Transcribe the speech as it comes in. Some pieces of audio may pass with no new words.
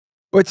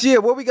But yeah,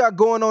 what we got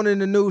going on in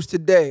the news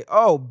today?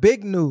 Oh,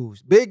 big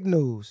news, big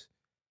news.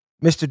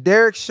 Mr.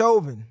 Derek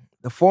Chauvin,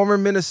 the former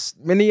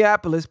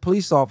Minneapolis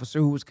police officer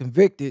who was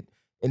convicted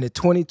in the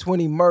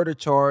 2020 murder,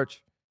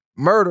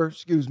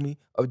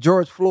 of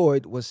George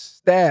Floyd, was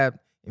stabbed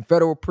in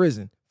federal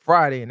prison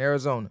Friday in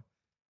Arizona.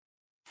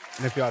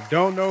 And if y'all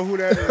don't know who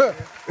that is,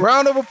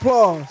 round of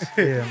applause.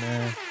 Yeah,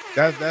 man.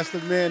 That's the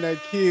man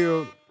that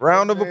killed.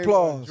 Round of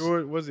applause.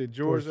 George Floyd?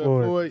 George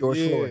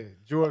Floyd.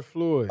 George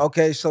Floyd.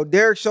 Okay, so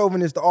Derek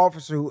Chauvin is the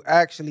officer who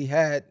actually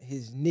had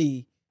his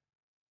knee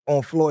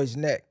on Floyd's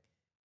neck.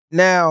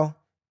 Now,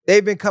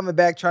 they've been coming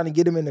back trying to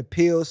get him in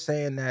appeals,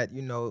 saying that,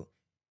 you know,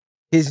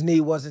 his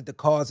knee wasn't the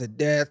cause of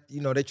death.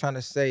 You know, they're trying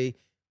to say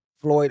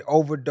Floyd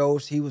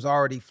overdosed. He was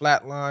already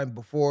flatlined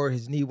before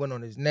his knee went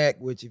on his neck,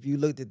 which if you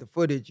looked at the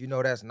footage, you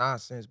know that's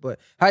nonsense. But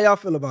how y'all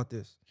feel about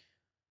this?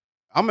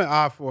 I'm an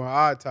eye for an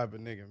eye type of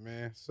nigga,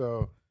 man.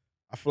 So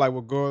I feel like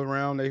what goes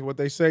around, what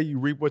they say, you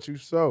reap what you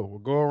sow.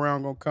 What go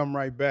around gonna come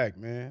right back,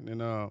 man.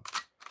 And I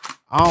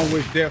don't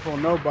wish death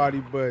on nobody,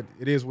 but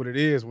it is what it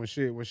is when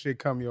shit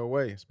come your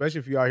way. Especially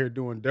if you out here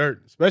doing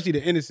dirt. Especially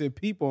the innocent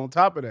people on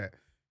top of that.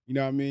 You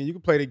know what I mean? You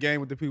can play the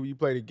game with the people you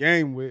play the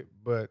game with,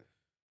 but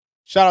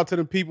shout out to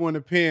the people in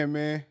the pen,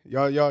 man.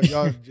 Y'all did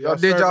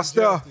y'all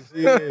stuff.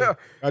 Yeah,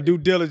 y'all due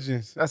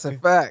diligence. That's a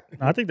fact.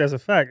 I think that's a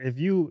fact. If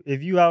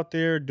you out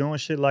there doing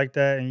shit like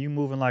that and you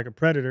moving like a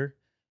predator,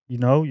 you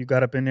know, you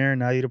got up in there and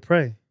now you the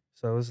prey.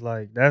 So it's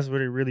like, that's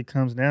what it really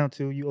comes down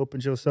to. You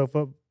opened yourself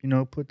up, you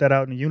know, put that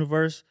out in the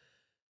universe,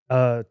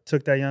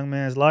 took that young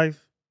man's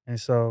life. And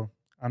so,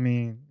 I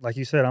mean, like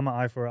you said, I'm an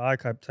eye for an eye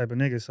type of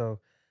nigga. So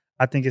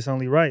I think it's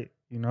only right,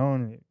 you know,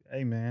 and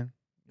hey, man,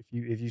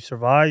 if you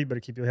survive, you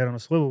better keep your head on a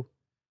swivel.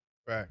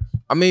 Right.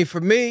 I mean, for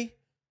me,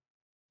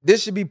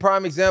 this should be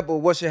prime example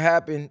of what should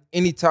happen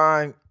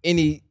anytime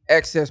any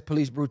excess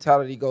police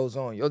brutality goes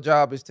on. Your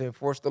job is to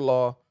enforce the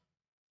law.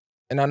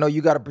 And I know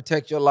you got to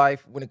protect your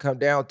life when it comes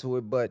down to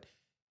it, but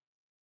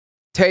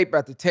tape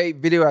after tape,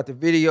 video after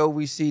video,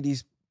 we see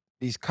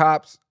these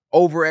cops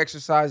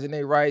over-exercising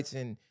their rights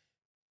and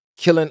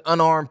killing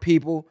unarmed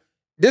people.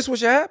 This what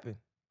should happen.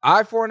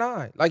 Eye for an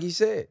eye, like he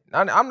said.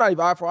 I'm not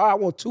even eye for eye. I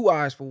want two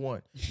eyes for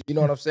one. You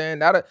know what I'm saying?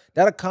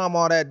 That'll calm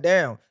all that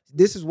down.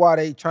 This is why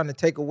they trying to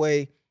take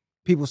away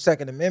people's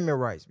Second Amendment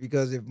rights,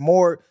 because if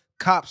more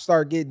cops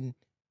start getting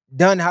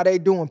done how they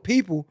doing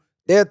people,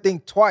 they'll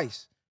think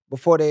twice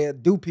before they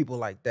do people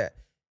like that.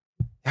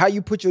 How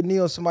you put your knee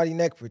on somebody's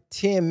neck for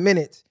 10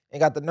 minutes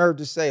and got the nerve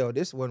to say, oh,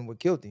 this wasn't what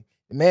killed him.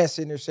 The man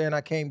sitting there saying, I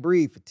can't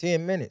breathe for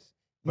 10 minutes.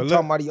 You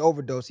talking about he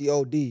overdosed, he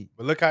OD'd.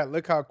 But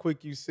look how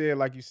quick you said,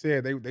 like you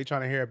said, they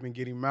trying to hurry up and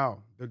get him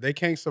out. They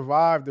can't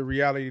survive the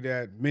reality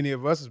that many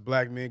of us as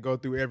black men go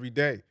through every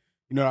day.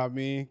 You know what I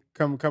mean?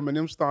 Come in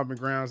them stomping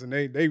grounds and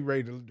they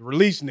ready to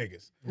release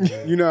niggas.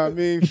 Yeah. You know what I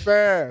mean?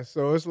 Fast.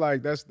 So it's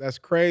like that's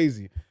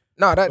crazy.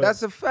 No,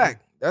 that's a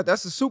fact.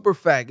 That's a super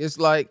fact. It's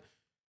like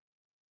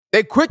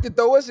they quick to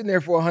throw us in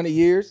there for 100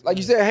 years. Like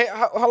you said, hey,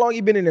 how long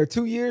you been in there?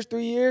 2 years,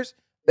 3 years?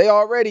 They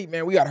already,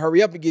 man, we got to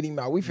hurry up and get him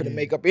out. We finna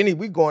make up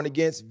we going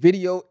against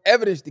video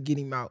evidence to get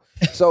him out.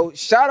 So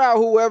shout out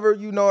whoever,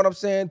 you know what I'm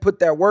saying, put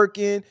that work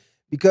in,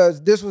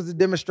 because this was the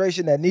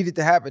demonstration that needed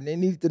to happen. They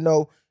needed to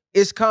know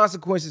it's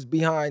consequences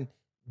behind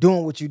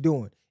doing what you're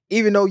doing.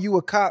 Even though you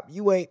a cop,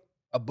 you ain't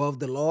above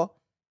the law.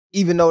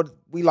 Even though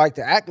we like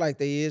to act like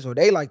they is, or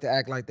they like to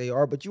act like they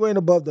are, but you ain't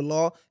above the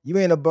law. You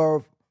ain't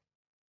above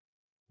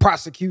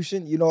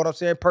prosecution, you know what I'm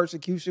saying?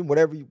 Persecution,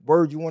 whatever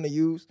word you want to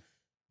use.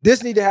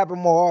 This need to happen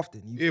more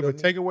often. Yeah, but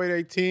take away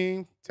their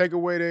team, take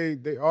away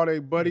all their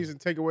buddies, and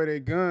take away their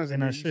guns,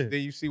 and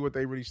then you see what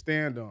they really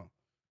stand on.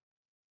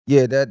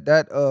 Yeah,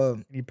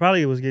 he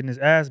probably was getting his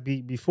ass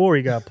beat before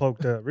he got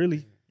poked up,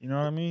 really. You know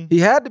what I mean? He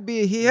had to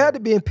be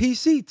in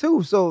PC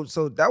too.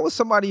 So that was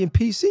somebody in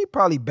PC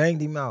probably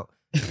banged him out.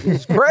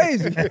 It's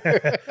crazy.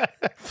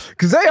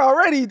 Cause they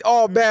already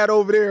all bad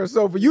over there.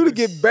 So for you to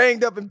get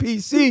banged up in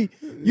PC,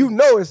 you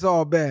know it's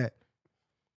all bad.